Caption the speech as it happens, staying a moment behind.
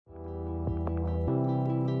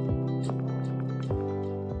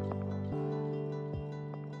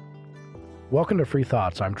Welcome to Free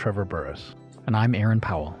Thoughts. I'm Trevor Burrus. And I'm Aaron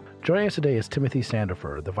Powell. Joining us today is Timothy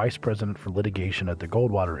Sandefur, the Vice President for Litigation at the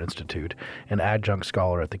Goldwater Institute and adjunct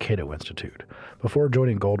scholar at the Cato Institute. Before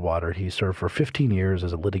joining Goldwater, he served for 15 years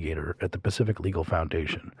as a litigator at the Pacific Legal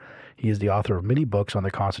Foundation. He is the author of many books on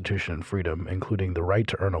the Constitution and freedom, including The Right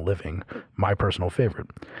to Earn a Living, my personal favorite.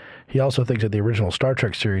 He also thinks that the original Star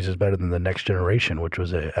Trek series is better than The Next Generation, which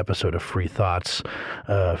was an episode of Free Thoughts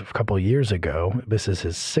a couple of years ago. This is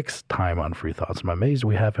his sixth time on Free Thoughts. I'm amazed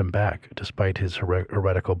we have him back, despite his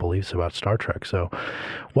heretical beliefs about Star Trek. So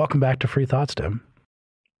welcome back to Free Thoughts, Tim.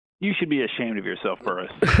 You should be ashamed of yourself,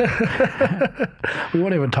 Burrus. We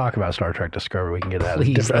won't even talk about Star Trek Discovery. We can get that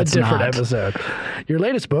Please, a different not. episode. Your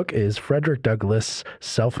latest book is Frederick Douglass,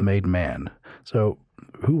 Self-Made Man. So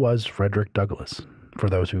who was Frederick Douglass, for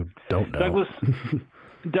those who don't know?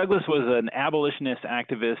 Douglass was an abolitionist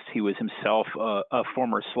activist. He was himself a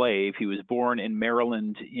former slave. He was born in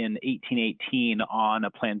Maryland in 1818 on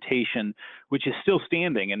a plantation, which is still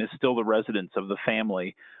standing and is still the residence of the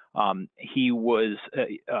family. He was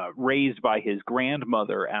raised by his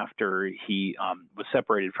grandmother after he was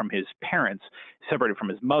separated from his parents, separated from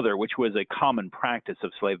his mother, which was a common practice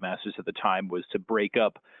of slave masters at the time, was to break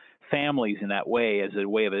up families in that way as a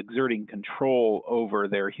way of exerting control over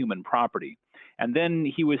their human property. And then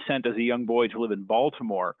he was sent as a young boy to live in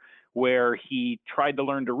Baltimore, where he tried to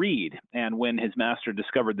learn to read. And when his master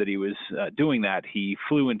discovered that he was doing that, he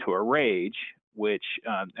flew into a rage,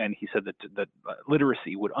 and he said that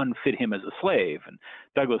literacy would unfit him as a slave. And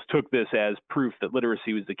Douglass took this as proof that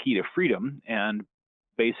literacy was the key to freedom, and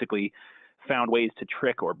basically found ways to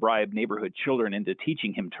trick or bribe neighborhood children into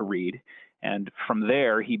teaching him to read. And from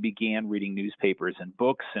there, he began reading newspapers and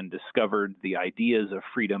books and discovered the ideas of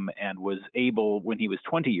freedom, and was able, when he was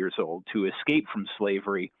 20 years old, to escape from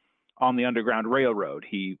slavery on the Underground Railroad.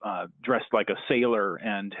 He dressed like a sailor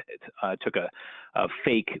and took a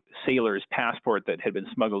fake sailor's passport that had been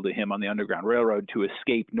smuggled to him on the Underground Railroad to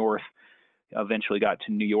escape north. Eventually got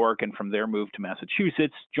to New York, and from there moved to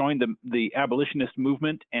Massachusetts, joined the abolitionist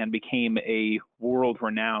movement, and became a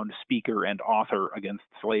world-renowned speaker and author against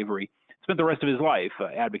slavery. Spent the rest of his life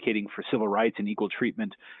advocating for civil rights and equal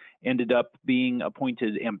treatment. Ended up being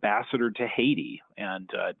appointed ambassador to Haiti, and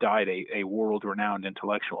died a world-renowned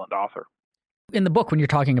intellectual and author. In the book, when you're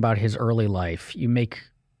talking about his early life, you make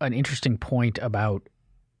an interesting point about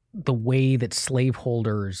the way that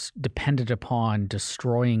slaveholders depended upon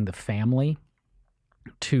destroying the family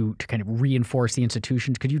to kind of reinforce the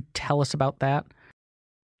institutions. Could you tell us about that?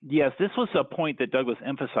 Yes, this was a point that Douglass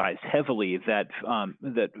emphasized heavily, that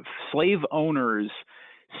slave owners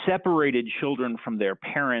separated children from their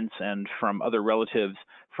parents and from other relatives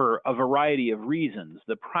for a variety of reasons.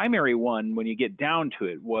 The primary one, when you get down to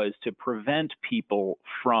it, was to prevent people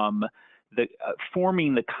from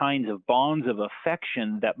forming the kinds of bonds of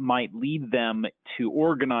affection that might lead them to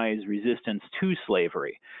organize resistance to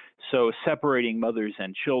slavery. So separating mothers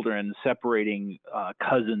and children, separating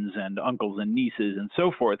cousins and uncles and nieces and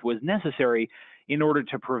so forth was necessary in order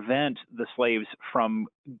to prevent the slaves from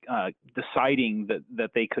deciding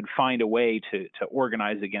that they could find a way to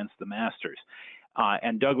organize against the masters.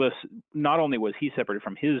 And Douglass, not only was he separated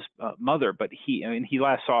from his mother, but he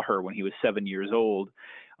last saw her when he was 7 years old.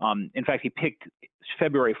 In fact, he picked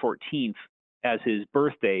February 14th as his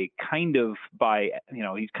birthday, kind of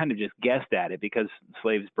he kind of just guessed at it because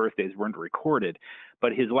slaves' birthdays weren't recorded.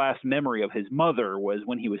 But his last memory of his mother was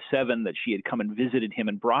when he was 7, that she had come and visited him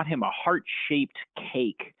and brought him a heart-shaped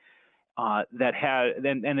cake that had,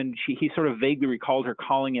 and then he sort of vaguely recalled her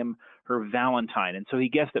calling him her Valentine. And so he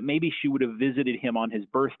guessed that maybe she would have visited him on his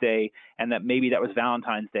birthday, and that maybe that was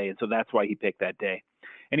Valentine's Day. And so that's why he picked that day.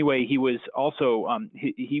 Anyway, he was also,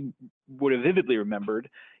 he would have vividly remembered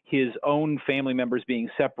his own family members being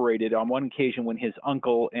separated. On one occasion when his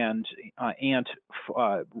uncle and aunt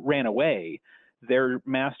ran away, their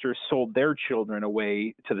masters sold their children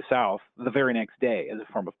away to the South the very next day as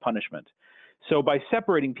a form of punishment. So by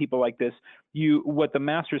separating people like this, what the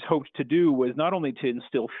masters hoped to do was not only to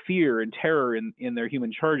instill fear and terror in their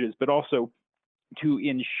human charges, but also to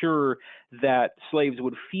ensure that slaves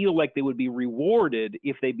would feel like they would be rewarded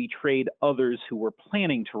if they betrayed others who were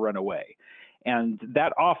planning to run away. And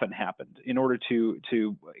that often happened. In order to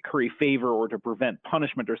curry favor or to prevent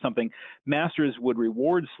punishment or something, masters would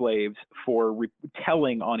reward slaves for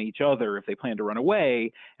telling on each other if they planned to run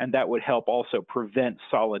away, and that would help also prevent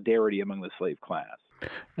solidarity among the slave class.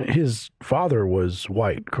 His father was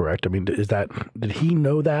white, correct? I mean, did he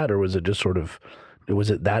know that, or was it just sort of was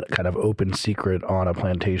it that kind of open secret on a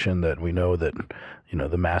plantation that we know that,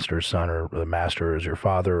 the master's son or the master is your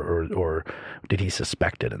father, or did he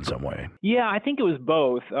suspect it in some way? Yeah, I think it was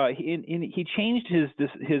both. He changed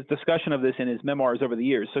his discussion of this in his memoirs over the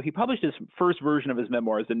years. So he published his first version of his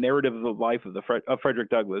memoirs, The Narrative of the Life of Frederick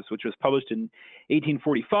Douglass, which was published in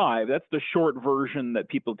 1845. That's the short version that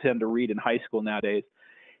people tend to read in high school nowadays.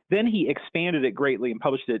 Then he expanded it greatly and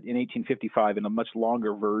published it in 1855 in a much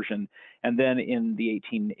longer version. And then in the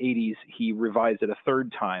 1880s, he revised it a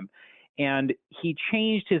third time. And he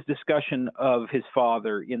changed his discussion of his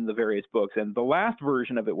father in the various books. And the last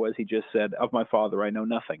version of it was, he just said, "Of my father, I know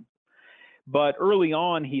nothing." But early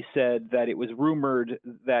on, he said that it was rumored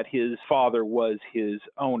that his father was his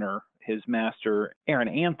owner, his master, Aaron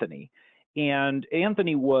Anthony. And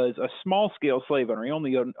Anthony was a small-scale slave owner. He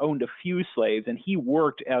only owned a few slaves, and he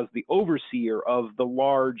worked as the overseer of the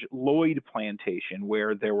large Lloyd plantation,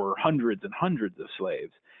 where there were hundreds and hundreds of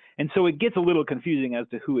slaves. And so it gets a little confusing as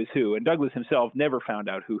to who is who. And Douglass himself never found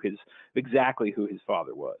out exactly who his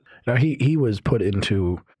father was. Now, he was put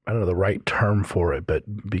into, I don't know the right term for it,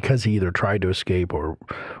 but because he either tried to escape or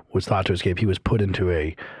was thought to escape, he was put into under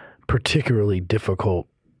a particularly difficult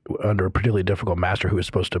master who was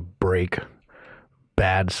supposed to break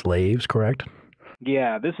bad slaves, correct?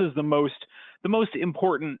 Yeah, this is the most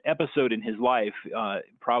important episode in his life,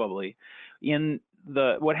 probably.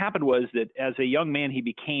 What happened was that as a young man, he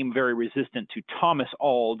became very resistant to Thomas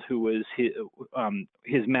Auld, who was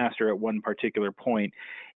his master at one particular point.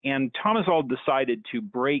 And Thomas Auld decided to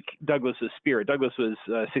break Douglass's spirit. Douglass was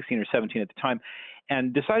 16 or 17 at the time,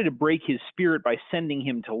 and decided to break his spirit by sending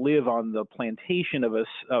him to live on the plantation of a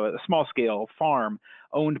small-scale farm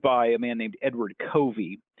owned by a man named Edward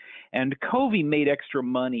Covey. And Covey made extra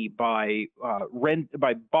money by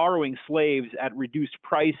borrowing slaves at reduced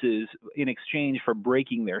prices in exchange for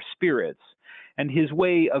breaking their spirits. And his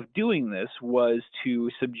way of doing this was to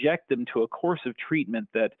subject them to a course of treatment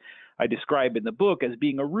that I describe in the book as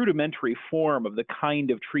being a rudimentary form of the kind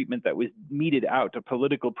of treatment that was meted out to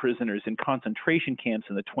political prisoners in concentration camps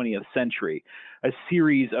in the 20th century, a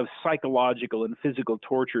series of psychological and physical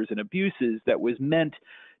tortures and abuses that was meant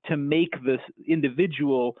to make this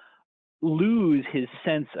individual lose his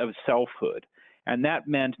sense of selfhood. And that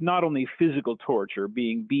meant not only physical torture,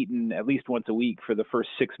 being beaten at least once a week for the first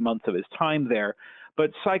 6 months of his time there,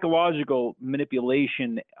 but psychological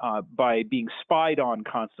manipulation by being spied on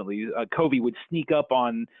constantly. Covey would sneak up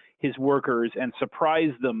on his workers and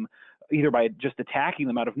surprise them, either by just attacking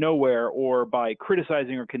them out of nowhere or by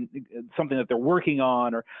criticizing or something that they're working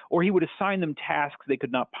on, or he would assign them tasks they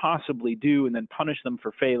could not possibly do and then punish them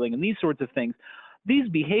for failing, and these sorts of things. These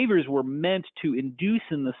behaviors were meant to induce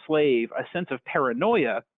in the slave a sense of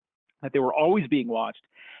paranoia that they were always being watched,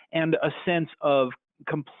 and a sense of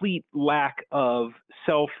complete lack of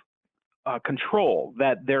self-control,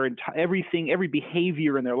 that every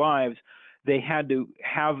behavior in their lives, they had to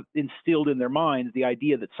have instilled in their minds the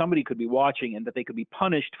idea that somebody could be watching and that they could be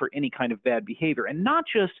punished for any kind of bad behavior. And not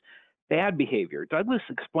just bad behavior. Douglass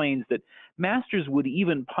explains that masters would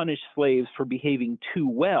even punish slaves for behaving too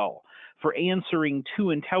well, for answering too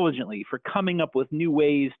intelligently, for coming up with new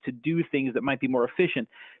ways to do things that might be more efficient.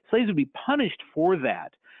 Slaves would be punished for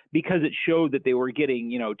that because it showed that they were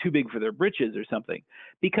getting, too big for their britches or something.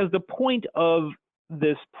 Because the point of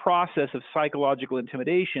this process of psychological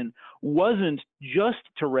intimidation wasn't just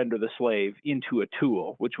to render the slave into a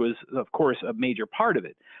tool, which was, of course, a major part of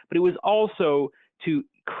it, but it was also to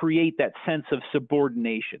create that sense of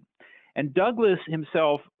subordination. And Douglass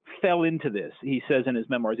himself fell into this. He says in his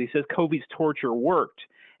memoirs, he says Covey's torture worked,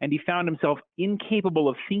 and he found himself incapable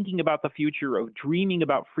of thinking about the future, of dreaming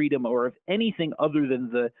about freedom, or of anything other than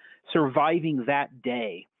the surviving that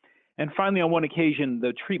day. And finally, on one occasion,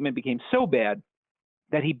 the treatment became so bad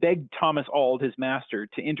that he begged Thomas Auld, his master,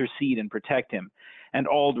 to intercede and protect him, and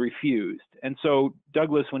Auld refused. And so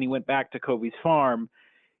Douglass, when he went back to Covey's farm,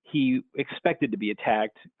 he expected to be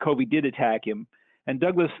attacked. Covey did attack him, and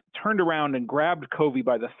Douglass turned around and grabbed Covey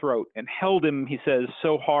by the throat and held him, he says,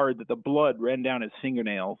 so hard that the blood ran down his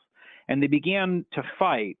fingernails. And they began to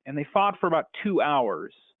fight, and they fought for about 2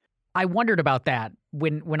 hours. I wondered about that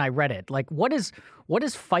when I read it. Like, what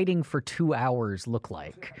does fighting for 2 hours look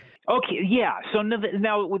like? Okay, yeah. So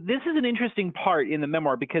now this is an interesting part in the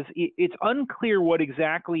memoir because it's unclear what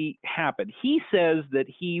exactly happened. He says that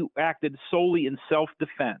he acted solely in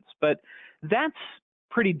self-defense, but that's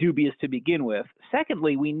pretty dubious to begin with.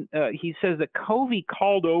 Secondly, he says that Covey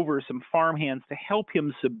called over some farmhands to help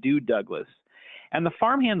him subdue Douglass, and the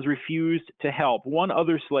farmhands refused to help. One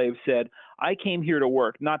other slave said, "I came here to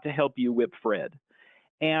work, not to help you whip Fred."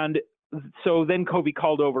 And so then Covey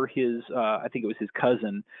called over his, I think it was his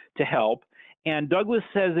cousin, to help. And Douglass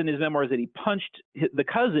says in his memoirs that he punched the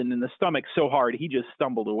cousin in the stomach so hard he just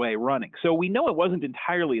stumbled away running. So we know it wasn't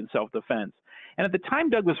entirely in self-defense. And at the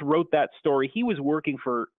time Douglass wrote that story, he was working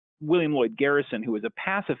for William Lloyd Garrison, who was a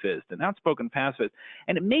pacifist, an outspoken pacifist.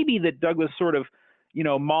 And it may be that Douglass sort of,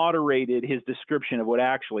 moderated his description of what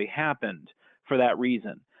actually happened for that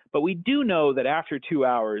reason. But we do know that after 2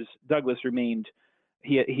 hours, Douglass remained,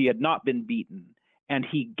 he had not been beaten. And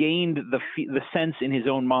he gained the sense in his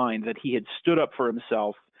own mind that he had stood up for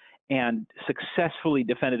himself and successfully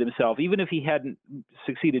defended himself. Even if he hadn't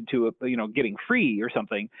succeeded to, getting free or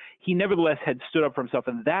something, he nevertheless had stood up for himself.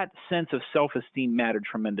 And that sense of self-esteem mattered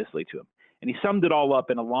tremendously to him. And he summed it all up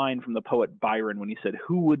in a line from the poet Byron when he said,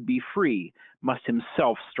 "Who would be free must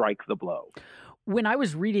himself strike the blow." When I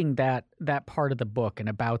was reading that part of the book and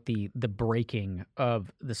about the breaking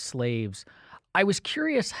of the slaves, I was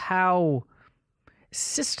curious how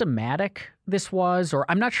systematic this was, or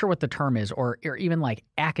I'm not sure what the term is, or even like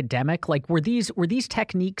academic. Like were these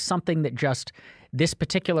techniques something that just this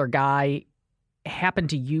particular guy happened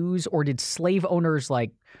to use, or did slave owners like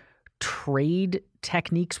trade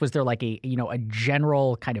techniques? Was there like a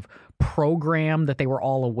general kind of program that they were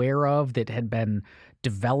all aware of that had been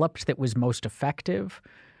developed that was most effective?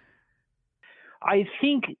 I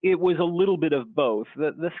think it was a little bit of both.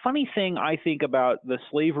 The funny thing I think about the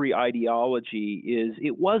slavery ideology is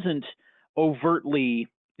it wasn't overtly,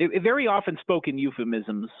 it very often spoke in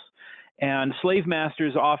euphemisms, and slave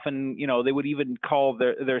masters often, they would even call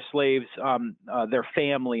their slaves their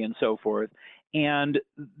family and so forth. And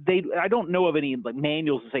I don't know of any like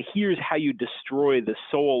manuals that say, here's how you destroy the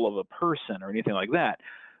soul of a person or anything like that.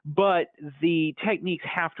 But the techniques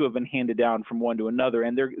have to have been handed down from one to another.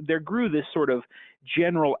 And there grew this sort of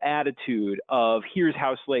general attitude of here's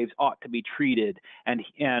how slaves ought to be treated.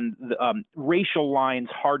 And racial lines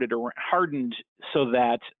hardened so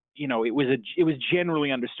that, it was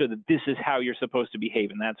generally understood that this is how you're supposed to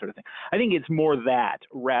behave and that sort of thing. I think it's more that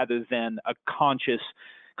rather than a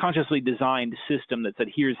consciously designed system that said,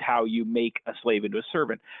 here's how you make a slave into a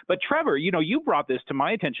servant. But Trevor, you brought this to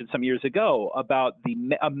my attention some years ago about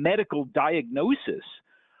a medical diagnosis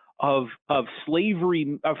of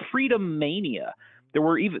slavery, of freedom mania. There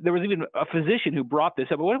was even a physician who brought this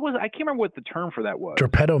up. What was I can't remember what the term for that was.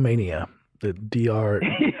 Drapetomania, the drapeto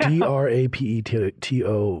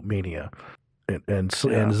mania, and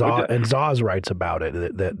Zaz writes about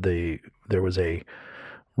it that there was a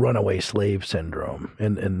runaway slave syndrome,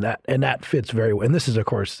 and that fits very well. And this is, of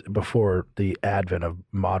course, before the advent of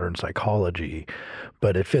modern psychology,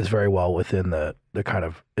 but it fits very well within the kind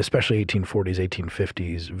of, especially 1840s,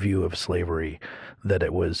 1850s view of slavery, that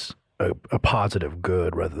it was a positive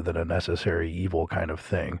good rather than a necessary evil kind of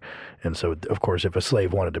thing. And so, of course, if a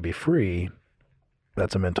slave wanted to be free,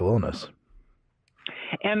 that's a mental illness.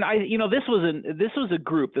 And this was a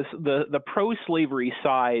group, the pro-slavery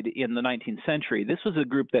side in the 19th century. This was a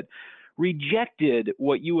group that rejected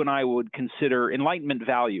what you and I would consider Enlightenment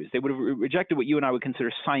values. They would have rejected what you and I would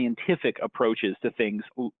consider scientific approaches to things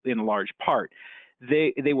in large part.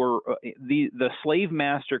 They were the slave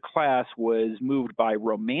master class was moved by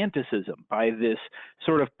romanticism, by this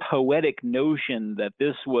sort of poetic notion that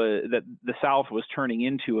the South was turning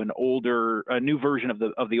into a new version of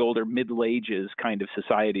the older Middle Ages kind of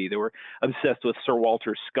society. They were obsessed with Sir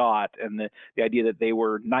Walter Scott and the idea that they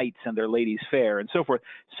were knights and their ladies fair and so forth.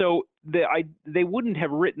 So they wouldn't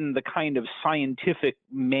have written the kind of scientific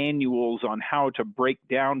manuals on how to break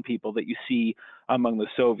down people that you see among the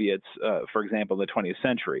Soviets, for example, in the 20th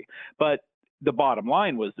century. But the bottom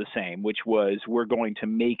line was the same, which was we're going to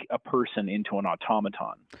make a person into an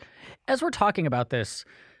automaton. As we're talking about this,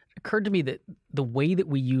 it occurred to me that the way that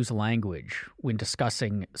we use language when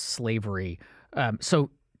discussing slavery. So,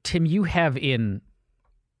 Tim, you have in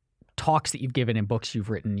talks that you've given in books you've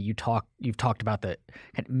written, you've talked about the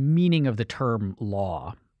kind of meaning of the term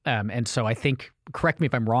law. And so I think, correct me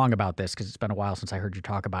if I'm wrong about this, because it's been a while since I heard you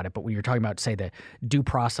talk about it, but when you're talking about, say, the due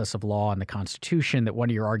process of law and the Constitution, that one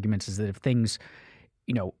of your arguments is that if things,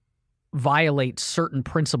 violate certain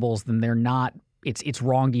principles, then they're not, it's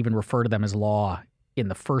wrong to even refer to them as law in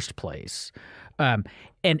the first place. And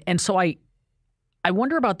so I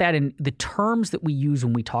wonder about that in the terms that we use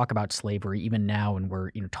when we talk about slavery, even now, when we're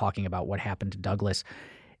talking about what happened to Douglass,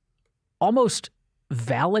 almost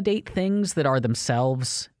validate things that are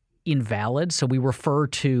themselves invalid. So we refer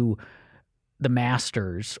to the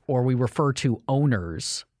masters or we refer to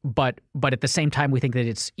owners, but at the same time we think that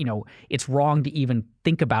it's wrong to even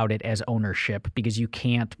think about it as ownership because you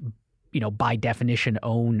can't, by definition,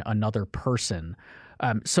 own another person.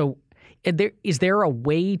 So Is there a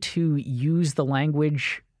way to use the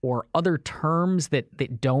language or other terms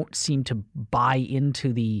that don't seem to buy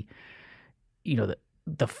into the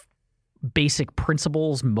basic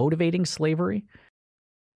principles motivating slavery?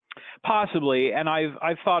 Possibly, and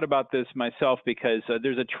I've thought about this myself because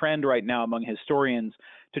there's a trend right now among historians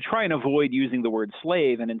to try and avoid using the word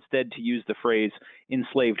slave and instead to use the phrase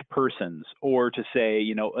enslaved persons, or to say,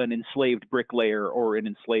 an enslaved bricklayer or an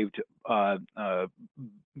enslaved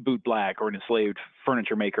boot black or an enslaved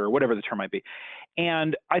furniture maker or whatever the term might be.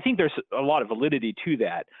 And I think there's a lot of validity to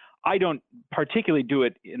that. I don't particularly do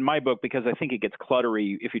it in my book because I think it gets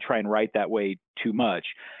cluttery if you try and write that way too much.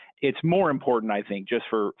 It's more important, I think, just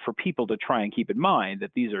for people to try and keep in mind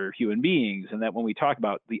that these are human beings, and that when we talk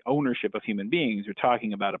about the ownership of human beings, we're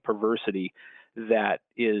talking about a perversity that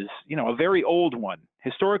is, a very old one.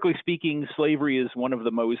 Historically speaking, slavery is one of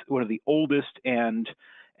the oldest and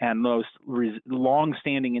most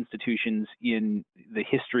long-standing institutions in the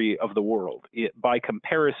history of the world. By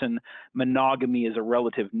comparison, monogamy is a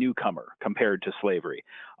relative newcomer compared to slavery.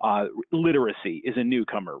 Literacy is a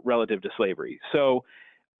newcomer relative to slavery. So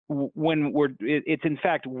it's in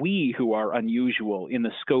fact we who are unusual in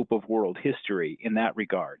the scope of world history in that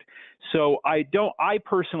regard. So I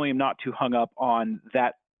personally am not too hung up on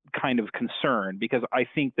that kind of concern, because I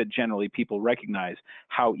think that generally people recognize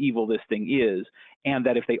how evil this thing is, and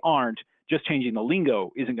that if they aren't, just changing the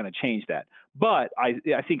lingo isn't going to change that. But I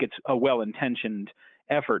think it's a well-intentioned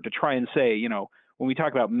effort to try and say, when we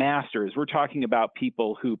talk about masters, we're talking about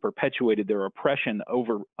people who perpetuated their oppression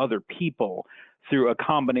over other people through a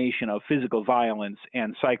combination of physical violence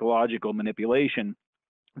and psychological manipulation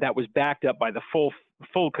that was backed up by the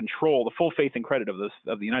full control, the full faith and credit of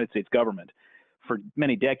the United States government for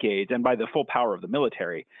many decades, and by the full power of the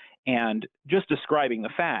military. And just describing the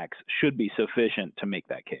facts should be sufficient to make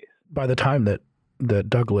that case. By the time that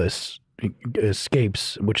Douglass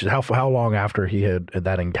escapes, which is how long after he had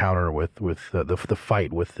that encounter with the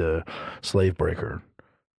fight with the slave breaker?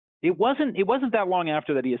 It wasn't that long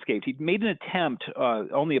after that he escaped. He made an attempt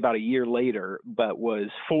only about a year later, but was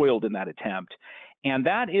foiled in that attempt. And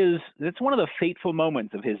that's one of the fateful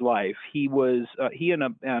moments of his life. He and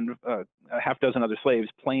a half dozen other slaves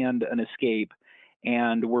planned an escape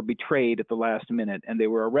and were betrayed at the last minute, and they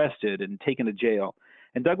were arrested and taken to jail.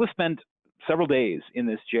 And Douglass spent several days in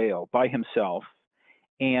this jail by himself,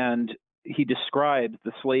 and he described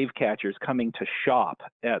the slave catchers coming to shop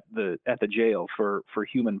at the jail for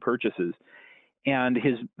human purchases. And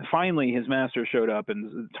finally his master showed up,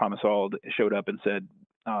 and Thomas Auld showed up and said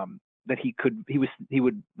that he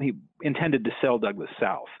intended to sell Douglass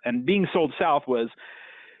south. And being sold south was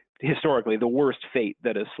historically the worst fate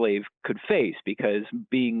that a slave could face, because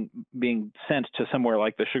being sent to somewhere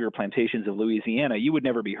like the sugar plantations of Louisiana, you would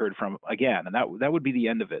never be heard from again, and that would be the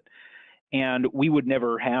end of it. And we would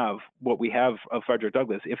never have what we have of Frederick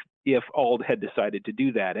Douglass if Auld had decided to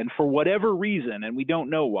do that. And for whatever reason, and we don't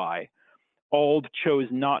know why, Auld chose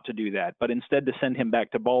not to do that, but instead to send him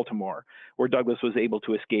back to Baltimore, where Douglass was able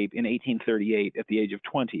to escape in 1838 at the age of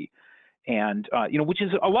 20. And, which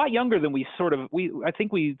is a lot younger than I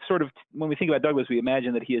think when we think about Douglass, we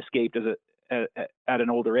imagine that he escaped at an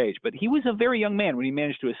older age, but he was a very young man when he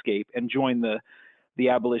managed to escape and join the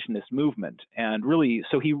abolitionist movement. And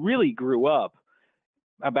so he really grew up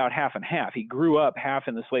about half and half. He grew up half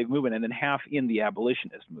in the slave movement and then half in the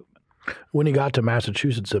abolitionist movement. When he got to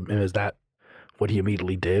Massachusetts, is that what he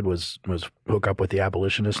immediately did was hook up with the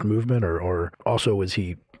abolitionist movement, or also was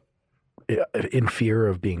he in fear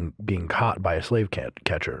of being caught by a slave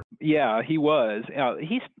catcher? Yeah, he was.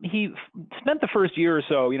 He spent the first year or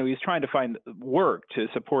so, he was trying to find work to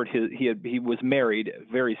support he was married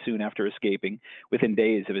very soon after escaping, within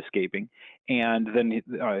days of escaping. And then,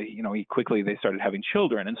 they started having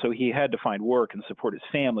children. And so he had to find work and support his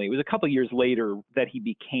family. It was a couple of years later that he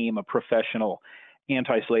became a professional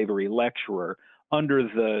anti-slavery lecturer under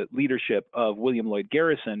the leadership of William Lloyd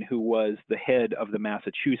Garrison, who was the head of the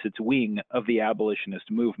Massachusetts wing of the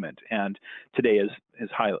abolitionist movement, and today is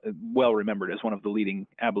well remembered as one of the leading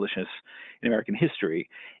abolitionists in American history.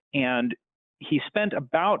 And he spent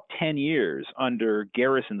about 10 years under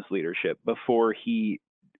Garrison's leadership before he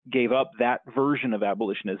gave up that version of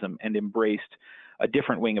abolitionism and embraced a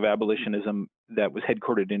different wing of abolitionism that was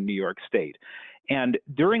headquartered in New York State. And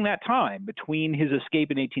during that time, between his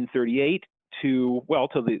escape in 1838 till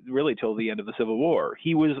the end of the Civil War,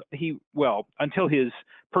 until his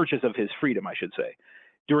purchase of his freedom, I should say.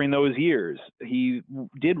 During those years, he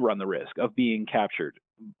did run the risk of being captured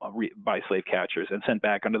by slave catchers and sent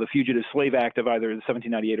back under the Fugitive Slave Act of either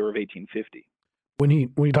 1798 or of 1850. When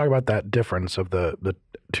you talk about that difference of the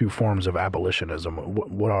two forms of abolitionism,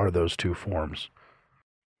 what are those two forms?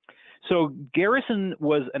 So Garrison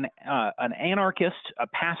was an anarchist, a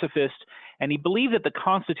pacifist, and he believed that the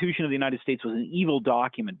Constitution of the United States was an evil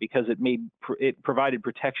document because it provided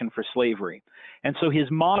protection for slavery. And so his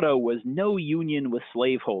motto was "No union with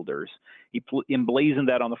slaveholders." He emblazoned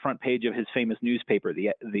that on the front page of his famous newspaper,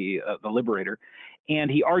 the Liberator.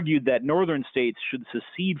 And he argued that northern states should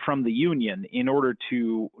secede from the Union in order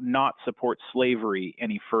to not support slavery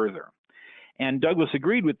any further. And Douglass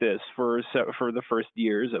agreed with this for the first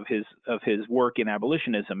years of his work in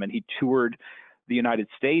abolitionism, and he toured the United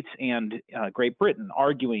States and Great Britain,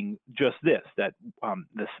 arguing just this: that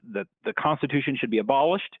the Constitution should be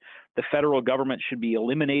abolished, the federal government should be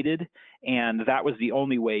eliminated, and that was the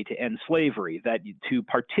only way to end slavery. That to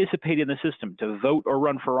participate in the system, to vote or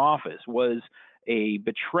run for office, was a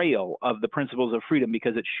betrayal of the principles of freedom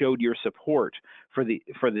because it showed your support for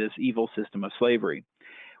this evil system of slavery.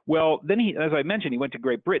 Well, then as I mentioned, he went to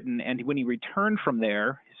Great Britain, and when he returned from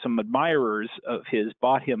there, some admirers of his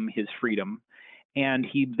bought him his freedom, and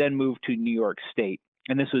he then moved to New York State.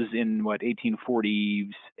 And this was in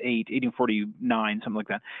 1848, 1849, something like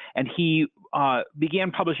that. And he began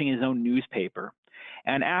publishing his own newspaper.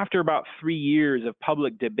 And after about 3 years of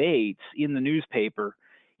public debates in the newspaper,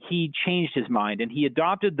 he changed his mind, and he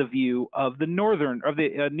adopted the view of the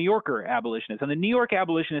New Yorker abolitionists. And the New York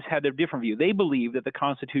abolitionists had a different view. They believed that the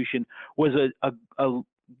Constitution was a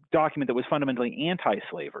document that was fundamentally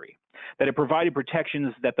anti-slavery, that it provided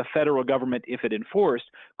protections that the federal government, if it enforced,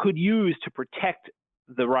 could use to protect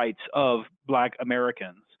the rights of Black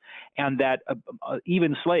Americans, and that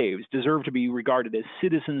even slaves deserve to be regarded as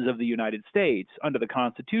citizens of the United States under the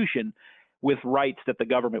Constitution, with rights that the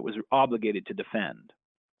government was obligated to defend.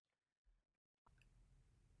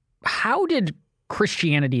 How did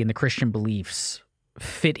Christianity and the Christian beliefs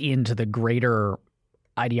fit into the greater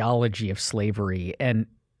ideology of slavery? And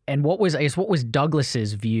what was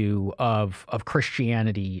Douglass's view of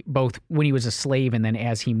Christianity, both when he was a slave and then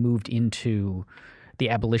as he moved into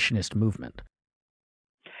the abolitionist movement?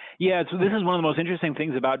 Yeah, so this is one of the most interesting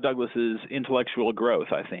things about Douglass's intellectual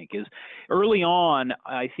growth, I think, is early on,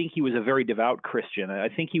 I think he was a very devout Christian. I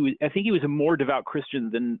think he was a more devout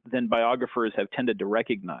Christian than biographers have tended to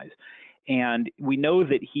recognize. And we know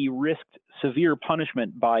that he risked severe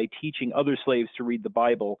punishment by teaching other slaves to read the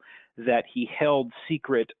Bible, that he held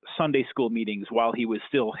secret Sunday school meetings while he was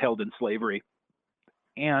still held in slavery,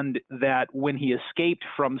 and that when he escaped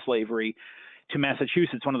from slavery to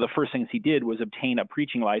Massachusetts, one of the first things he did was obtain a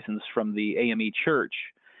preaching license from the AME Church.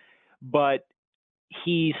 But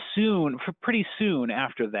pretty soon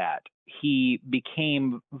after that, he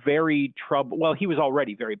became very troubled. Well, he was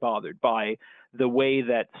already very bothered by the way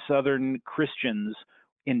that Southern Christians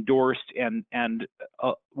endorsed and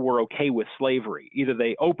were okay with slavery. Either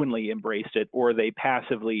they openly embraced it or they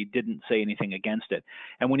passively didn't say anything against it.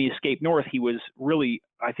 And when he escaped north, he was really,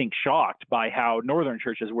 I think, shocked by how northern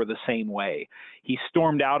churches were the same way. He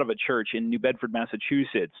stormed out of a church in New Bedford,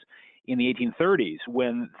 Massachusetts in the 1830s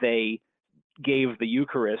when they gave the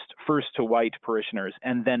Eucharist first to white parishioners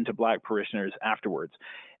and then to Black parishioners afterwards.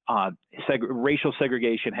 Racial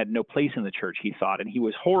segregation had no place in the church, he thought, and he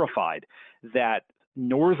was horrified that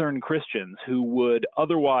northern Christians who would have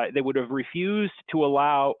refused to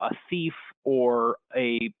allow a thief or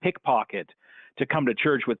a pickpocket to come to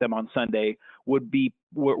church with them on Sunday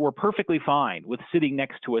were perfectly fine with sitting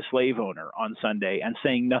next to a slave owner on Sunday and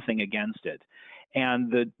saying nothing against it. And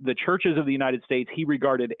the churches of the United States he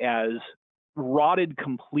regarded as rotted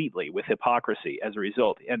completely with hypocrisy as a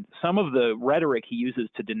result. And some of the rhetoric he uses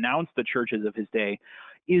to denounce the churches of his day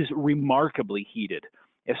is remarkably heated,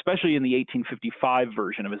 especially in the 1855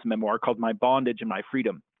 version of his memoir called My Bondage and My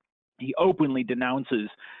Freedom. He openly denounces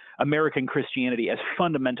American Christianity as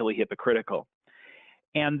fundamentally hypocritical.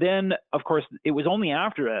 And then, of course, it was only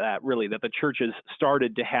after that, really, that the churches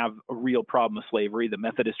started to have a real problem with slavery. The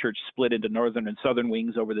Methodist Church split into northern and southern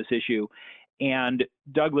wings over this issue. And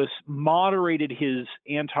Douglass moderated his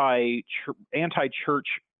anti-church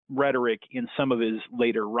rhetoric in some of his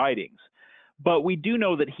later writings. But we do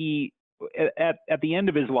know that he, at the end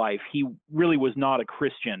of his life, he really was not a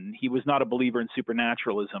Christian. He was not a believer in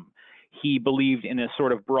supernaturalism. He believed in a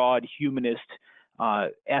sort of broad humanist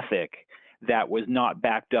ethic that was not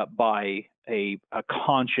backed up by a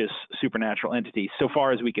conscious supernatural entity, so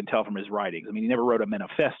far as we can tell from his writings. I mean, he never wrote a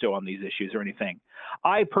manifesto on these issues or anything.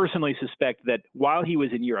 I personally suspect that while he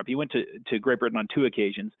was in Europe, he went to Great Britain on 2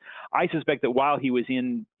 occasions. I suspect that while he was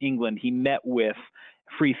in England, he met with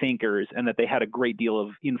free thinkers and that they had a great deal of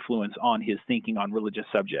influence on his thinking on religious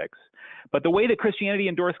subjects. But the way that Christianity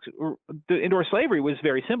endorsed slavery was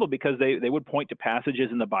very simple, because they would point to passages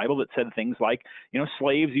in the Bible that said things like,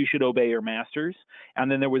 slaves, you should obey your masters.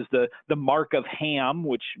 And then there was the mark of Ham,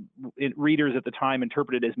 which readers at the time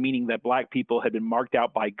interpreted as meaning that black people had been marked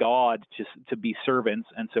out by God to be servants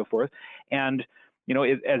and so forth. And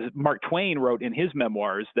as Mark Twain wrote in his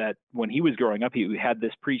memoirs, that when he was growing up, he had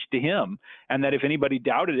this preached to him, and that if anybody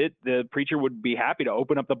doubted it, the preacher would be happy to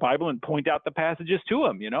open up the Bible and point out the passages to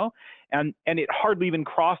him, and it hardly even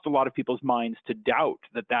crossed a lot of people's minds to doubt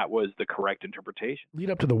that was the correct interpretation. Lead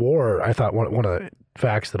up to the war, I thought one of the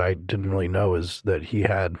facts that I didn't really know is that he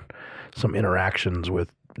had some interactions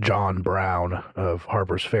with John Brown of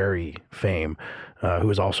Harper's Ferry fame, who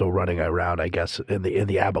was also running around, I guess, in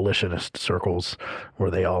the abolitionist circles where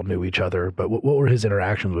they all knew each other. But what were his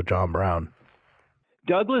interactions with John Brown?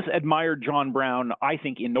 Douglass admired John Brown, I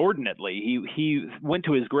think, inordinately. He went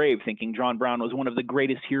to his grave thinking John Brown was one of the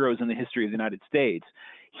greatest heroes in the history of the United States.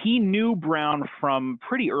 He knew Brown from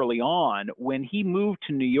pretty early on. When he moved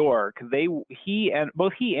to New York,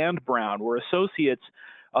 both he and Brown were associates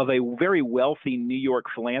of a very wealthy New York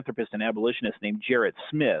philanthropist and abolitionist named Gerrit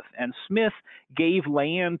Smith. And Smith gave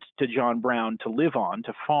land to John Brown to live on,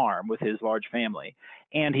 to farm with his large family.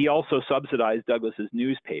 And he also subsidized Douglass's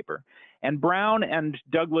newspaper. And Brown and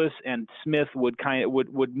Douglass and Smith would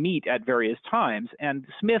meet at various times. And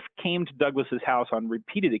Smith came to Douglass's house on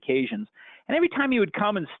repeated occasions. And every time he would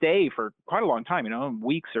come and stay for quite a long time,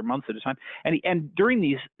 weeks or months at a time. And during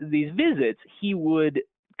these visits, he would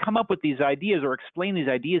come up with these ideas or explain these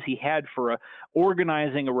ideas he had for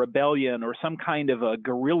organizing a rebellion or some kind of a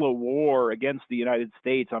guerrilla war against the United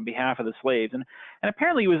States on behalf of the slaves. And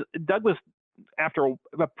apparently Douglass,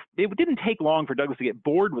 it didn't take long for Douglass to get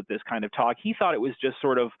bored with this kind of talk. He thought it was just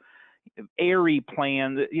sort of airy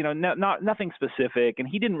plan, nothing specific, and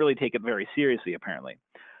he didn't really take it very seriously, apparently.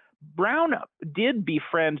 Brown did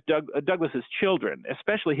befriend Douglass's children,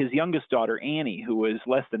 especially his youngest daughter, Annie, who was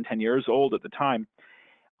less than 10 years old at the time.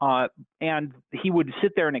 And he would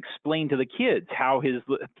sit there and explain to the kids how his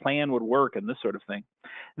plan would work and this sort of thing.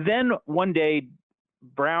 Then one day,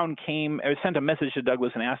 Brown sent a message to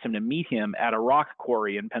Douglass and asked him to meet him at a rock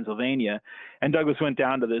quarry in Pennsylvania. And Douglass went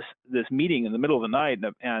down to this meeting in the middle of the night,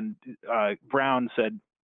 and Brown said,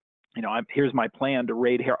 here's my plan to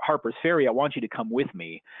raid Harper's Ferry. I want you to come with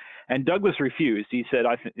me. And Douglass refused. He said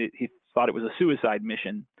he thought it was a suicide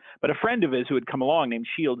mission. But a friend of his who had come along named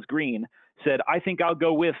Shields Green said, I think I'll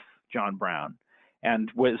go with John Brown, and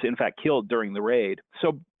was in fact killed during the raid.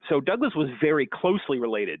 So Douglass was very closely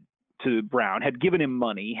related to Brown, had given him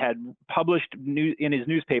money, had published in his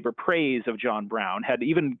newspaper praise of John Brown, had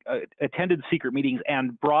even attended secret meetings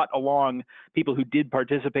and brought along people who did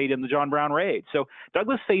participate in the John Brown raid. So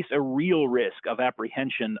Douglass faced a real risk of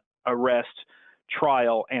apprehension, arrest,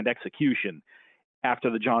 trial, and execution after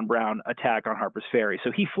the John Brown attack on Harper's Ferry.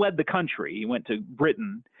 So he fled the country. He went to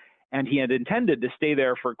Britain, and he had intended to stay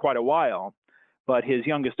there for quite a while. But his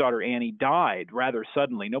youngest daughter, Annie, died rather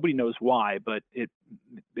suddenly. Nobody knows why, but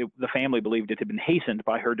the family believed it had been hastened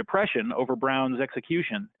by her depression over Brown's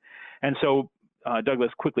execution. And so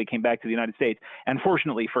Douglass quickly came back to the United States. And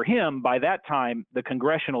fortunately for him, by that time, the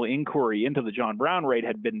congressional inquiry into the John Brown raid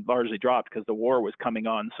had been largely dropped because the war was coming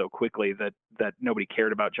on so quickly that nobody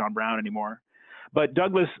cared about John Brown anymore. But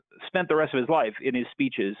Douglass spent the rest of his life in his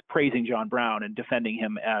speeches praising John Brown and defending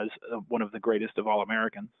him as one of the greatest of all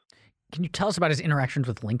Americans. Can you tell us about his interactions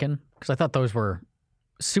with Lincoln? Because I thought those were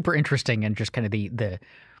super interesting, and just kind of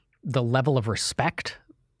the level of respect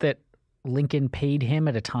that Lincoln paid him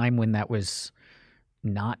at a time when that was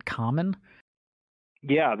not common.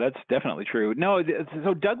 Yeah, that's definitely true. No,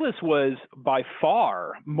 so Douglass was by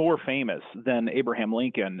far more famous than Abraham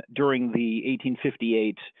Lincoln during the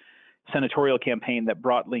 1858 senatorial campaign that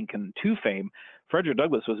brought Lincoln to fame. Frederick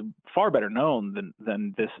Douglass was far better known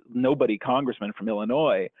than this nobody congressman from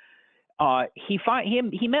Illinois.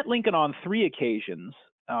 He met Lincoln on 3 occasions.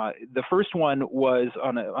 The first one was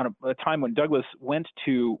on a time when Douglass went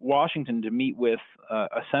to Washington to meet with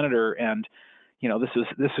a senator, and this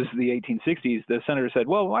is the 1860s. The senator said,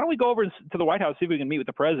 "Well, why don't we go over to the White House, see if we can meet with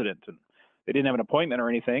the president?" And they didn't have an appointment or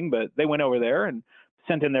anything, but they went over there and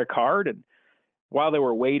sent in their card. And while they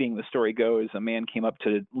were waiting, the story goes, a man came up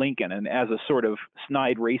to Lincoln and, as a sort of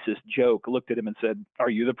snide racist joke, looked at him and said, "Are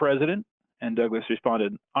you the president?" And Douglass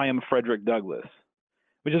responded, "I am Frederick Douglass,"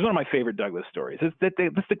 which is one of my favorite Douglass stories. That's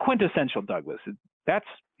the quintessential Douglass.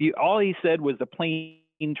 All he said was the plain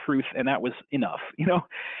truth, and that was enough.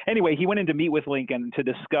 Anyway, he went in to meet with Lincoln to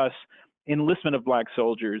discuss enlistment of black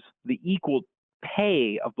soldiers, the equal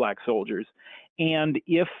pay of black soldiers, and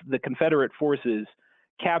if the Confederate forces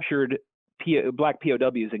captured black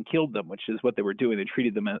POWs and killed them, which is what they were doing. They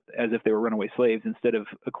treated them as if they were runaway slaves instead of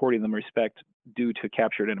according them respect due to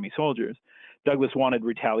captured enemy soldiers. Douglass wanted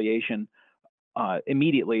retaliation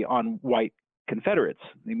immediately on white Confederates.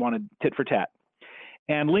 He wanted tit for tat.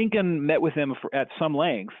 And Lincoln met with him at some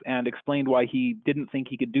length and explained why he didn't think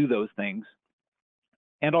he could do those things.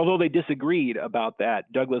 And although they disagreed about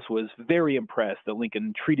that, Douglass was very impressed that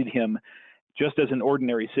Lincoln treated him just as an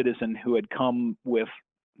ordinary citizen who had come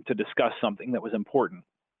to discuss something that was important,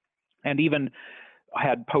 and even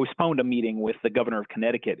had postponed a meeting with the governor of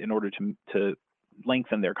Connecticut in order to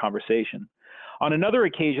lengthen their conversation. On another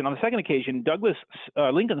occasion, on the second occasion,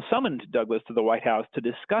 Lincoln summoned Douglass to the White House to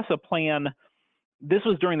discuss a plan. This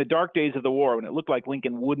was during the dark days of the war when it looked like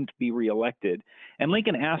Lincoln wouldn't be reelected. And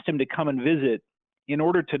Lincoln asked him to come and visit in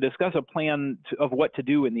order to discuss a plan of what to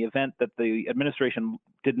do in the event that the administration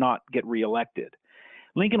did not get reelected.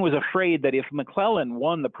 Lincoln was afraid that if McClellan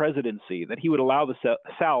won the presidency, that he would allow the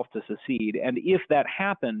South to secede. And if that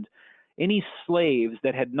happened, any slaves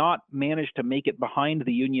that had not managed to make it behind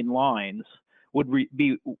the Union lines would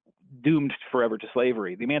be doomed forever to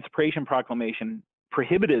slavery. The Emancipation Proclamation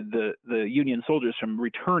prohibited the Union soldiers from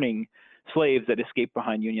returning slaves that escaped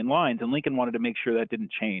behind Union lines, and Lincoln wanted to make sure that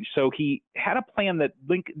didn't change. So he had a plan that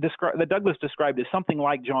Douglass described as something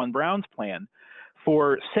like John Brown's plan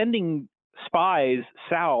for sending spies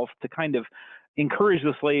south to kind of encourage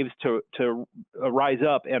the slaves to rise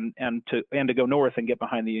up and to go north and get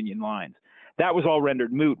behind the Union lines. That was all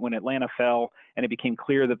rendered moot when Atlanta fell and it became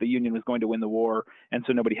clear that the Union was going to win the war, and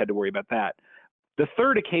so nobody had to worry about that. The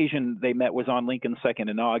third occasion they met was on Lincoln's second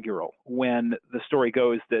inaugural, when the story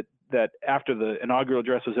goes that after the inaugural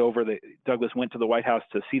address was over, Douglass went to the White House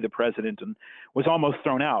to see the president and was almost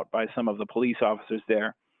thrown out by some of the police officers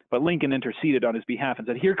there. But Lincoln interceded on his behalf and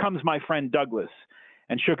said, "Here comes my friend Douglass,"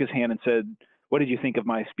 and shook his hand and said, "What did you think of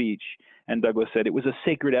my speech?" And Douglass said, "It was a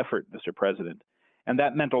sacred effort, Mr. President." And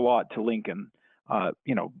that meant a lot to Lincoln.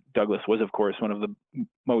 Douglass was, of course, one of the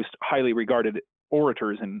most highly regarded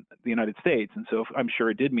orators in the United States. And so I'm sure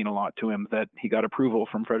it did mean a lot to him that he got approval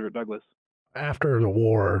from Frederick Douglass. After the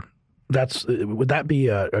war, would that be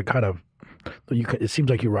a kind of, it seems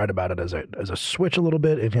like you write about it as a switch a little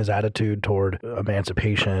bit in his attitude toward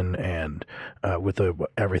emancipation and with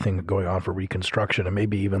everything going on for Reconstruction, and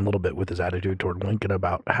maybe even a little bit with his attitude toward Lincoln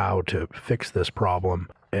about how to fix this problem.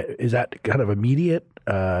 Is that kind of immediate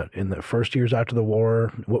in the first years after the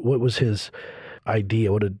war? What was his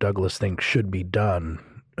idea? What did Douglass think should be done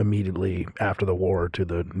immediately after the war to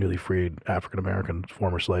the newly freed African American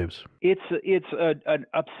former slaves? It's an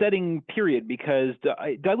upsetting period because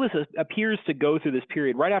Douglass appears to go through this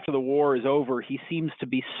period right after the war is over. He seems to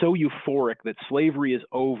be so euphoric that slavery is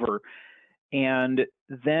over, and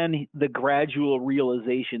then the gradual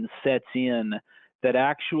realization sets in that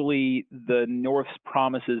actually the North's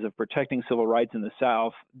promises of protecting civil rights in the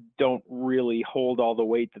South don't really hold all the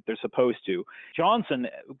weight that they're supposed to. Johnson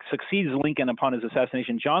succeeds Lincoln upon his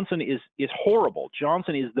assassination. Johnson is horrible.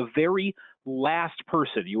 Johnson is the very last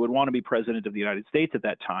person you would want to be president of the United States at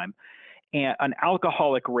that time. And an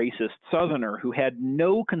alcoholic racist Southerner who had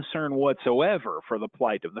no concern whatsoever for the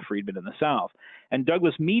plight of the freedmen in the South. And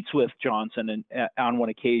Douglass meets with Johnson on one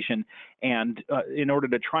occasion, and in order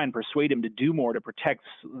to try and persuade him to do more to protect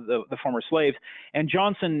the former slaves. And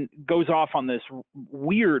Johnson goes off on this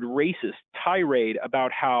weird racist tirade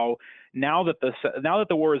about how now that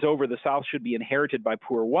the war is over, the South should be inherited by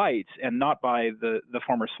poor whites and not by the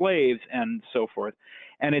former slaves, and so forth.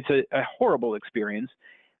 And it's a horrible experience.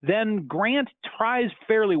 Then Grant tries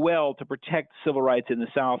fairly well to protect civil rights in the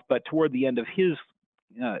South, but toward the end of his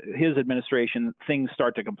administration, things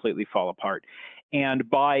start to completely fall apart. And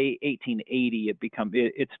by 1880,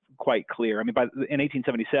 it's quite clear. I mean, in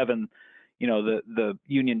 1877, the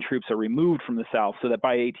Union troops are removed from the South, so that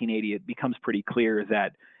by 1880, it becomes pretty clear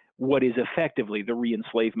that what is effectively the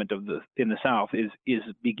re-enslavement in the South is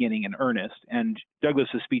beginning in earnest. And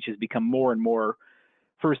Douglass's speeches become more and more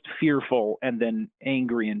first fearful and then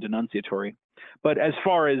angry and denunciatory. But as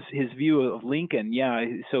far as his view of Lincoln,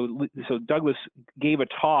 so Douglass gave a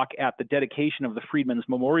talk at the dedication of the Freedmen's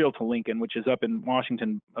Memorial to Lincoln, which is up in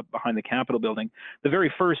Washington, up behind the Capitol building, the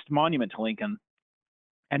very first monument to Lincoln.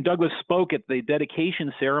 And Douglass spoke at the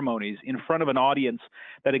dedication ceremonies in front of an audience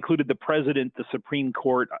that included the president, the Supreme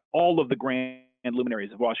Court, all of the grand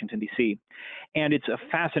luminaries of Washington, D.C. And it's a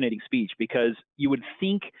fascinating speech because you would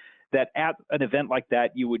think that at an event like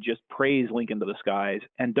that, you would just praise Lincoln to the skies,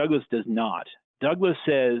 and Douglass does not. Douglass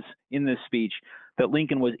says in this speech that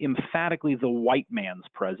Lincoln was emphatically the white man's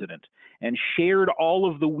president and shared all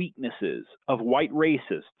of the weaknesses of white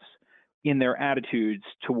racists in their attitudes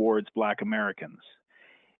towards Black Americans.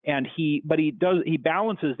 But he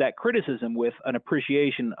balances that criticism with an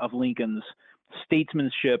appreciation of Lincoln's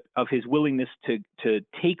statesmanship, of his willingness to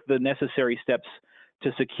take the necessary steps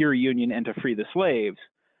to secure union and to free the slaves.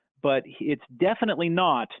 But it's definitely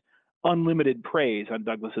not unlimited praise on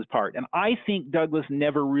Douglas's part. And I think Douglas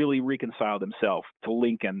never really reconciled himself to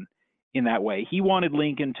Lincoln in that way. He wanted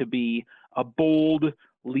Lincoln to be a bold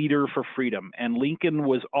leader for freedom, and Lincoln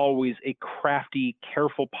was always a crafty,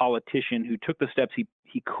 careful politician who took the steps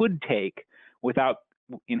he could take without,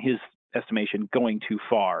 in his estimation, going too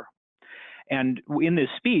far. And in this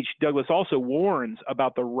speech, Douglas also warns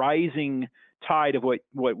about the rising tide of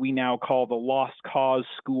what we now call the lost cause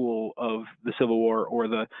school of the Civil War, or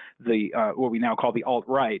what we now call the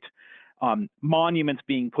alt-right. Monuments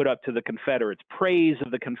being put up to the Confederates, praise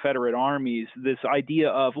of the Confederate armies, this idea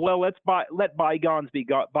of, well, let bygones be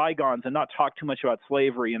bygones and not talk too much about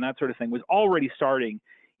slavery and that sort of thing, was already starting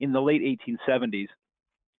in the late 1870s.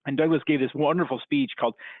 And Douglas gave this wonderful speech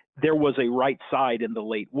called "There Was a Right Side in the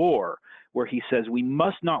Late War," where he says we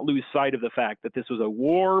must not lose sight of the fact that this was a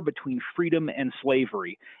war between freedom and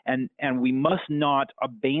slavery, and we must not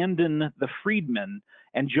abandon the freedmen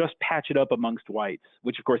and just patch it up amongst whites,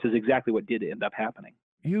 which of course is exactly what did end up happening.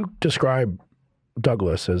 You describe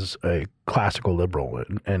Douglas as a classical liberal,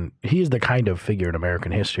 and he is the kind of figure in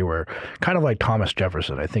American history where, kind of like Thomas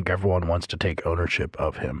Jefferson, I think everyone wants to take ownership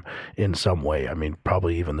of him in some way. I mean,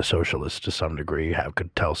 probably even the socialists to some degree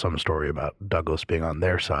could tell some story about Douglas being on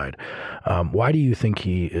their side. Why do you think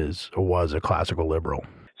he was a classical liberal?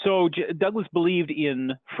 So Douglas believed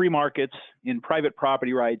in free markets, in private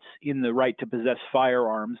property rights, in the right to possess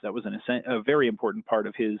firearms. That was a very important part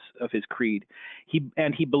of his creed.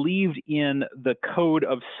 He believed in the code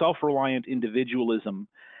of self-reliant individualism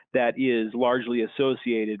that is largely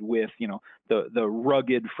associated with, the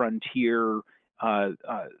rugged frontier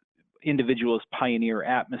individualist pioneer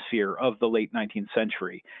atmosphere of the late 19th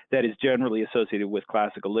century that is generally associated with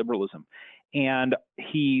classical liberalism. And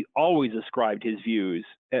he always ascribed his views,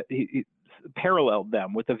 he paralleled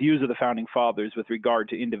them with the views of the founding fathers with regard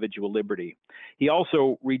to individual liberty. He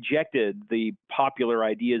also rejected the popular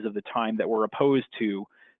ideas of the time that were opposed to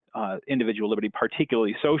individual liberty,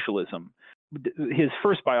 particularly socialism. His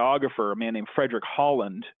first biographer, a man named Frederick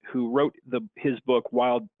Holland, who wrote his book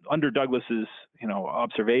while under Douglas's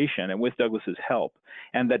observation and with Douglas's help,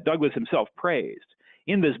 and that Douglas himself praised.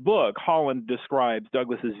 In this book, Holland describes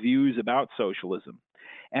Douglas's views about socialism,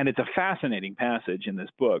 and it's a fascinating passage in this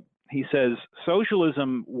book. He says,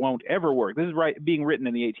 socialism won't ever work. This is being written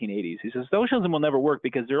in the 1880s. He says, socialism will never work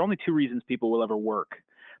because there are only two reasons people will ever work.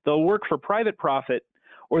 They'll work for private profit,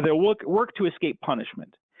 or they'll work to escape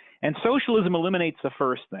punishment. And socialism eliminates the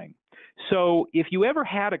first thing. So if you ever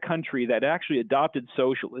had a country that actually adopted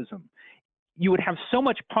socialism, you would have so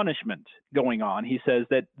much punishment going on, he says,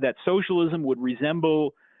 that socialism would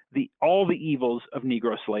resemble all the evils of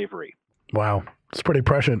Negro slavery. Wow. It's pretty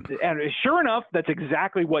prescient. And sure enough, that's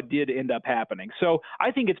exactly what did end up happening. So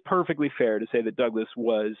I think it's perfectly fair to say that Douglas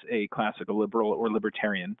was a classical liberal or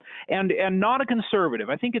libertarian and not a conservative.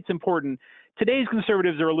 I think it's important. Today's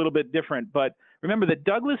conservatives are a little bit different, but remember that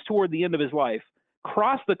Douglas, toward the end of his life,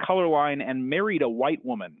 crossed the color line and married a white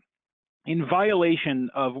woman in violation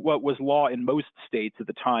of what was law in most states at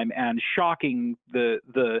the time and shocking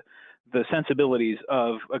the sensibilities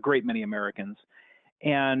of a great many Americans.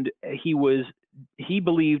 And he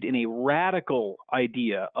believed in a radical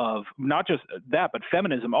idea of not just that, but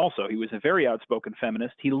feminism also. He was a very outspoken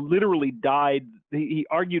feminist. He literally died. He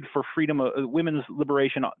argued for freedom of women's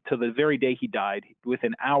liberation to the very day he died,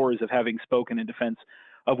 within hours of having spoken in defense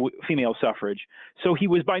of female suffrage. So he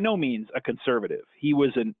was by no means a conservative. He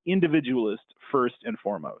was an individualist first and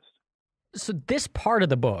foremost. So this part of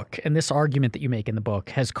the book and this argument that you make in the book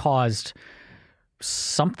has caused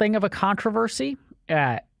something of a controversy.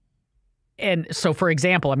 And so, for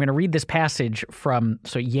example, I'm going to read this passage from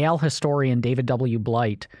Yale historian David W.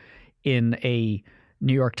 Blight in a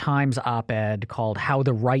New York Times op-ed called "How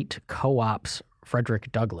the Right Co-ops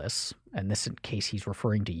Frederick Douglass," and this in case he's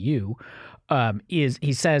referring to you,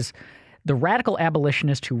 he says, "The radical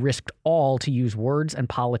abolitionist who risked all to use words and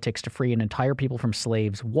politics to free an entire people from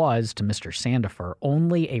slaves was, to Mr. Sandefur,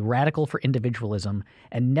 only a radical for individualism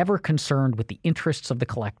and never concerned with the interests of the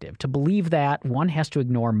collective. To believe that, one has to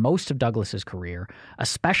ignore most of Douglass's career,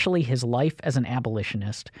 especially his life as an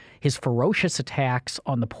abolitionist, his ferocious attacks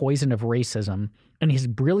on the poison of racism, and his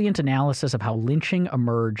brilliant analysis of how lynching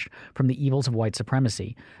emerged from the evils of white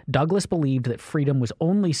supremacy. Douglass believed that freedom was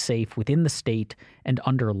only safe within the state and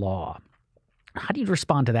under law." How do you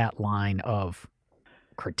respond to that line of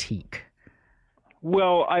critique?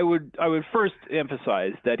 Well, I would first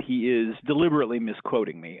emphasize that he is deliberately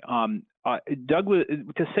misquoting me. Douglass,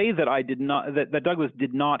 to say that I did not that Douglass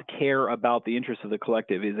did not care about the interests of the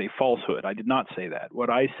collective is a falsehood. I did not say that.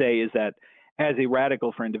 What I say is that as a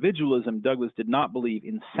radical for individualism, Douglass did not believe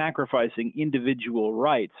in sacrificing individual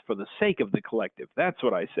rights for the sake of the collective. That's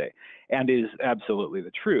what I say, and is absolutely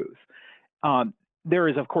the truth. There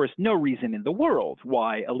is, of course, no reason in the world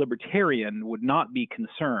why a libertarian would not be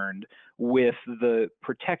concerned with the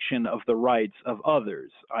protection of the rights of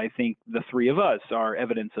others. I think the three of us are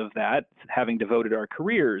evidence of that, having devoted our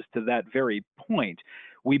careers to that very point.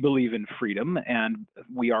 We believe in freedom, and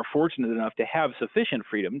we are fortunate enough to have sufficient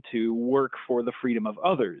freedom to work for the freedom of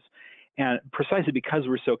others, and precisely because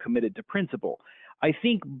we're so committed to principle. I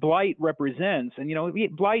think Blight represents, and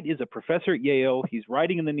Blight is a professor at Yale. He's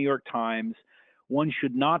writing in the New York Times. One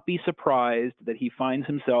should not be surprised that he finds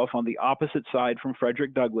himself on the opposite side from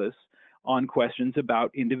Frederick Douglass on questions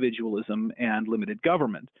about individualism and limited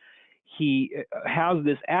government. He has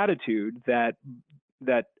this attitude that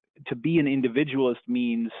to be an individualist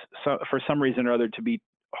means, for some reason or other, to be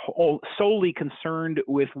solely concerned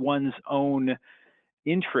with one's own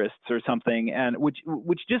interests or something, and which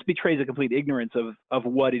just betrays a complete ignorance of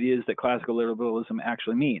what it is that classical liberalism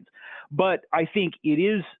actually means. But I think it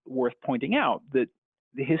is worth pointing out that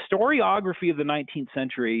the historiography of the 19th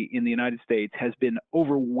century in the United States has been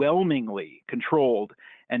overwhelmingly controlled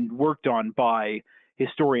and worked on by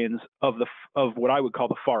historians of what I would call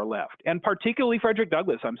the far left, and particularly Frederick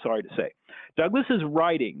Douglass, I'm sorry to say. Douglass's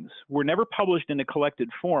writings were never published in a collected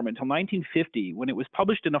form until 1950, when it was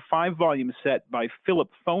published in a 5-volume set by Philip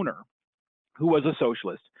Foner, who was a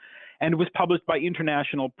socialist, and was published by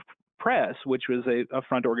International Press, which was a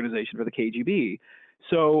front organization for the KGB.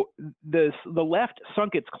 So the left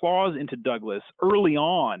sunk its claws into Douglass early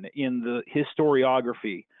on in the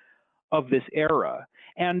historiography of this era,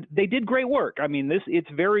 and they did great work. I mean,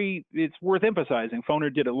 it's worth emphasizing.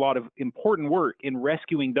 Foner did a lot of important work in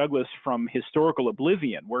rescuing Douglass from historical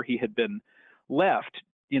oblivion, where he had been left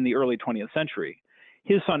in the early 20th century.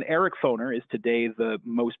 His son Eric Foner is today the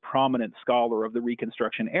most prominent scholar of the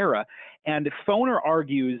Reconstruction era, and Foner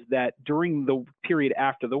argues that during the period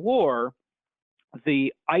after the war,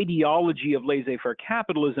 the ideology of laissez-faire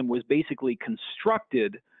capitalism was basically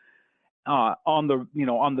constructed on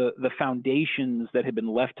the foundations that had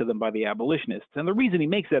been left to them by the abolitionists. And the reason he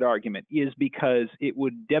makes that argument is because it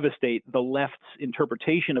would devastate the left's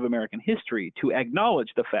interpretation of American history to acknowledge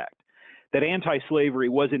the fact that anti-slavery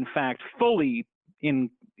was in fact fully in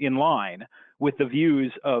line with the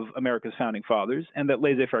views of America's founding fathers, and that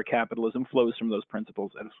laissez-faire capitalism flows from those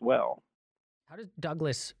principles as well. How does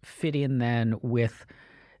Douglass fit in then with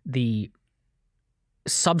the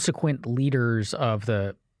subsequent leaders of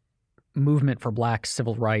the movement for Black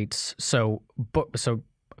civil rights? So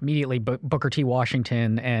immediately Booker T.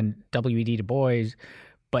 Washington and W.E.B. Du Bois,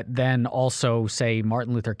 but then also, say,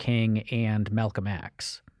 Martin Luther King and Malcolm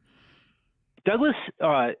X. Douglass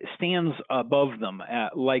stands above them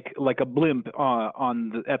like a blimp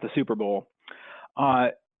at the Super Bowl.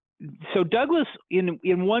 So Douglass, in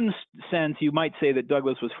one sense, you might say that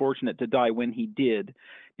Douglass was fortunate to die when he did,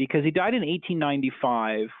 because he died in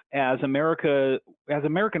 1895 as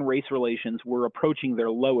American race relations were approaching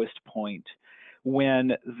their lowest point,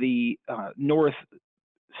 when the North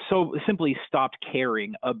so simply stopped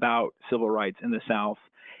caring about civil rights in the South.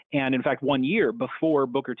 And in fact, 1 year before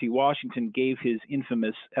Booker T. Washington gave his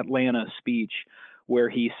infamous Atlanta speech, where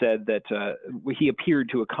he said that he appeared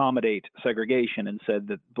to accommodate segregation and said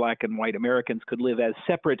that Black and white Americans could live as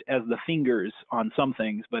separate as the fingers on some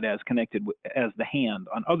things, but as connected as the hand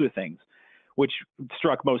on other things, which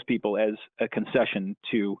struck most people as a concession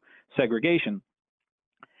to segregation.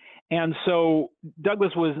 And so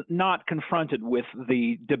Douglass was not confronted with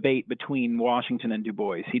the debate between Washington and Du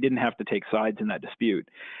Bois. He didn't have to take sides in that dispute.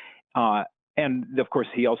 And of course,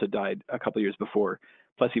 he also died a couple of years before,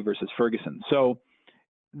 Plessy versus Ferguson. So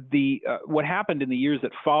what happened in the years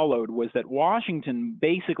that followed was that Washington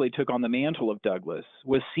basically took on the mantle of Douglass,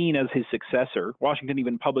 was seen as his successor. Washington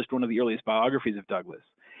even published one of the earliest biographies of Douglass,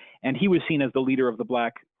 and he was seen as the leader of the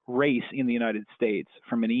Black race in the United States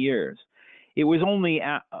for many years. It was only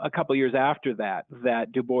a couple of years after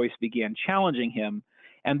that Du Bois began challenging him,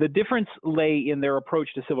 and the difference lay in their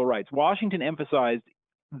approach to civil rights. Washington emphasized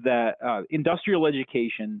that industrial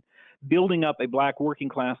education, building up a Black working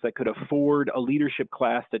class that could afford a leadership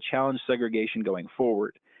class to challenge segregation going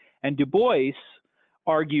forward. And Du Bois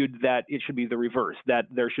argued that it should be the reverse, that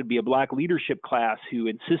there should be a Black leadership class who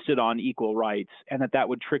insisted on equal rights, and that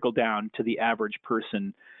would trickle down to the average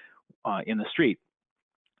person in the street.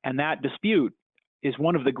 And that dispute is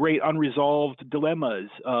one of the great unresolved dilemmas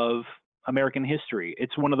of American history.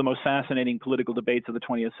 It's one of the most fascinating political debates of the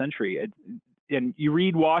 20th century. And you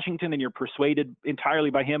read Washington and you're persuaded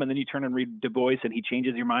entirely by him, and then you turn and read Du Bois and he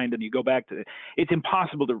changes your mind and you go back to it. It's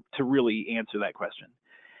impossible to really answer that question.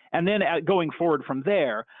 And then going forward from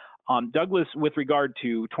there, Douglass, with regard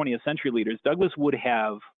to 20th century leaders, Douglass would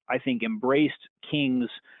have, I think, embraced King's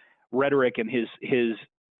rhetoric and his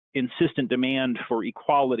insistent demand for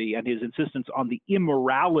equality and his insistence on the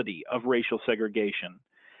immorality of racial segregation.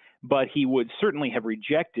 But he would certainly have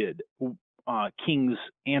rejected King's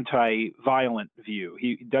anti-violent view.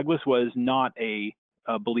 Douglass was not a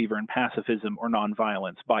believer in pacifism or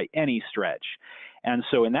nonviolence by any stretch. And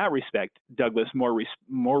so in that respect, Douglass more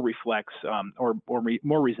reflects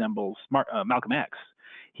more resembles Malcolm X.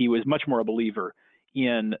 He was much more a believer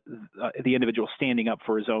in the individual standing up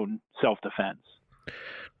for his own self-defense.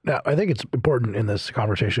 Now, I think it's important in this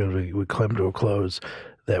conversation as we come to a close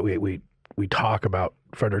that we talk about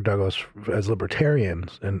Frederick Douglass as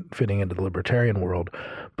libertarians and fitting into the libertarian world,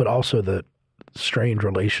 but also the strange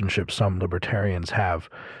relationship some libertarians have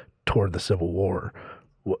toward the Civil War.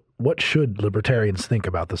 What should libertarians think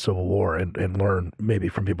about the Civil War and learn maybe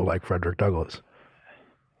from people like Frederick Douglass?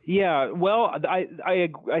 Yeah, well,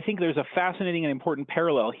 I think there's a fascinating and important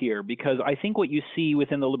parallel here, because I think what you see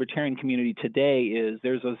within the libertarian community today is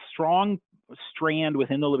there's a strong strand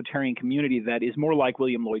within the libertarian community that is more like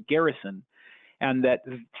William Lloyd Garrison, and that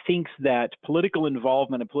thinks that political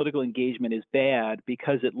involvement and political engagement is bad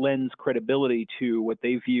because it lends credibility to what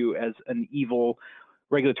they view as an evil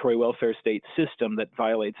regulatory welfare state system that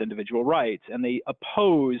violates individual rights, and they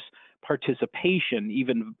oppose participation,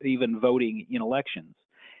 even voting in elections,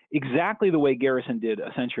 exactly the way Garrison did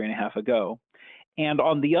a century and a half ago. And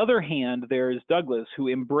on the other hand, there's Douglass, who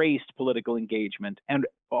embraced political engagement, and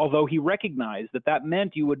although he recognized that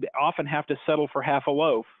meant you would often have to settle for half a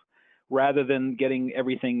loaf rather than getting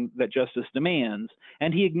everything that justice demands,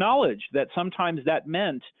 and he acknowledged that sometimes that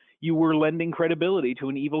meant you were lending credibility to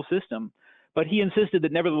an evil system, but he insisted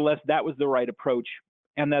that nevertheless that was the right approach,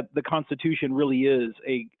 and that the Constitution really is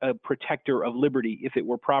a protector of liberty if it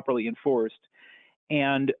were properly enforced.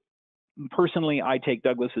 And personally, I take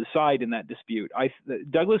Douglass's side in that dispute.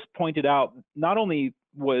 Douglass pointed out not only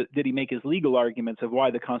did he make his legal arguments of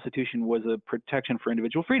why the Constitution was a protection for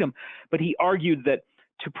individual freedom, but he argued that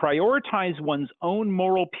to prioritize one's own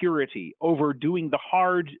moral purity over doing the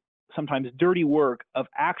hard, sometimes dirty work of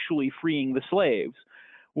actually freeing the slaves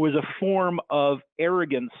was a form of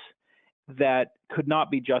arrogance that could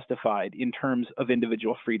not be justified in terms of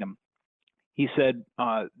individual freedom. He said,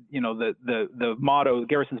 the motto,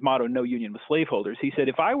 Garrison's motto, no union with slaveholders. He said,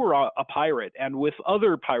 if I were a pirate and with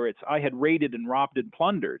other pirates I had raided and robbed and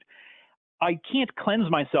plundered, I can't cleanse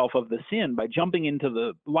myself of the sin by jumping into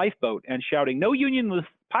the lifeboat and shouting, no union with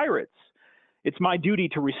pirates. It's my duty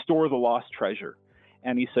to restore the lost treasure.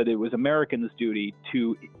 And he said it was Americans' duty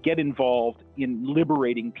to get involved in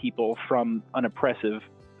liberating people from an oppressive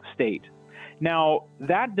state. Now,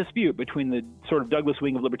 that dispute between the sort of Douglass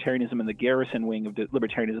wing of libertarianism and the Garrison wing of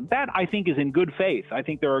libertarianism, that I think is in good faith. I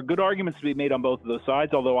think there are good arguments to be made on both of those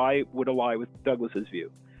sides, although I would ally with Douglass's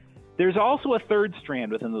view. There's also a third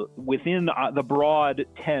strand within the broad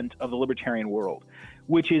tent of the libertarian world,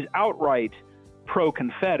 which is outright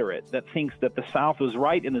pro-Confederate, that thinks that the South was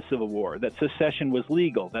right in the Civil War, that secession was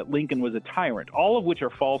legal, that Lincoln was a tyrant, all of which are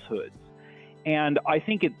falsehoods. And I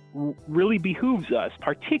think it really behooves us,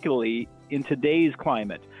 particularly in today's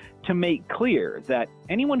climate, to make clear that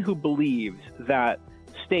anyone who believes that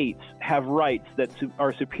states have rights that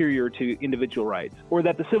are superior to individual rights, or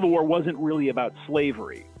that the Civil War wasn't really about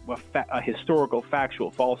slavery, a historical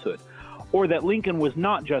factual falsehood, or that Lincoln was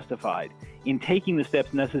not justified in taking the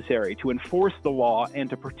steps necessary to enforce the law and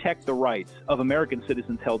to protect the rights of American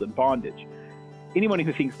citizens held in bondage. Anyone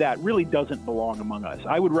who thinks that really doesn't belong among us.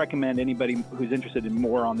 I would recommend anybody who's interested in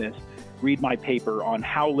more on this read my paper on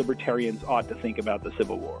how libertarians ought to think about the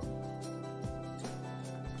Civil War.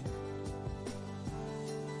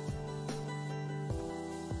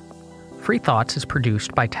 Free Thoughts is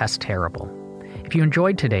produced by Tess Terrible. If you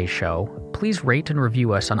enjoyed today's show, please rate and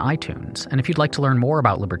review us on iTunes. And if you'd like to learn more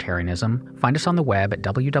about libertarianism, find us on the web at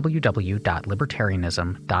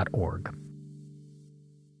www.libertarianism.org.